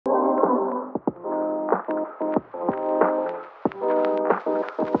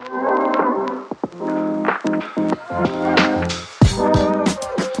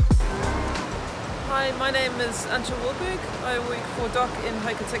is Antje Wahlberg. I work for DoC in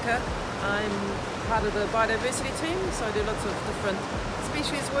Hokitika. I'm part of the Biodiversity Team, so I do lots of different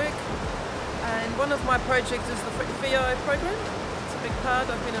species work. And one of my projects is the Whio program. It's a big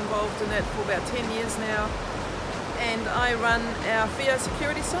part. I've been involved in that for about 10 years now. And I run our Whio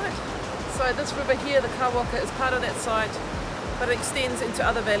security site. So this river here, the Kawaka, is part of that site, but it extends into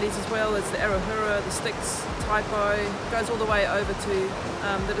other valleys as well as the Arahura, the Styx, Taipo, goes all the way over to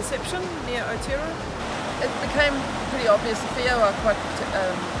the Deception near Otira. It became pretty obvious the Whio are quite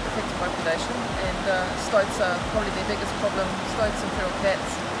affected by predation, and stoats are probably their biggest problem, stoats and feral cats.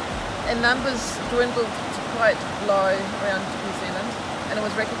 And numbers dwindled to quite low around New Zealand, and it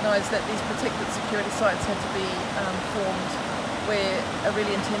was recognised that these protected security sites had to be formed where a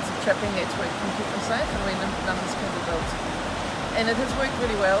really intensive trapping network can keep them safe and where numbers can be built. And it has worked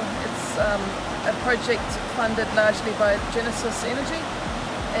really well. It's a project funded largely by Genesis Energy,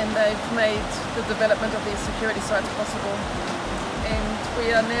 and they've made the development of these security sites possible. And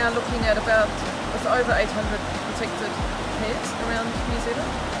we are now looking at with over 800 protected pairs around New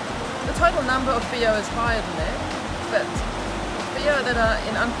Zealand. The total number of Whio is higher than that, but Whio that are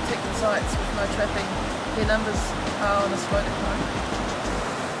in unprotected sites with no trapping, their numbers are on a slow decline.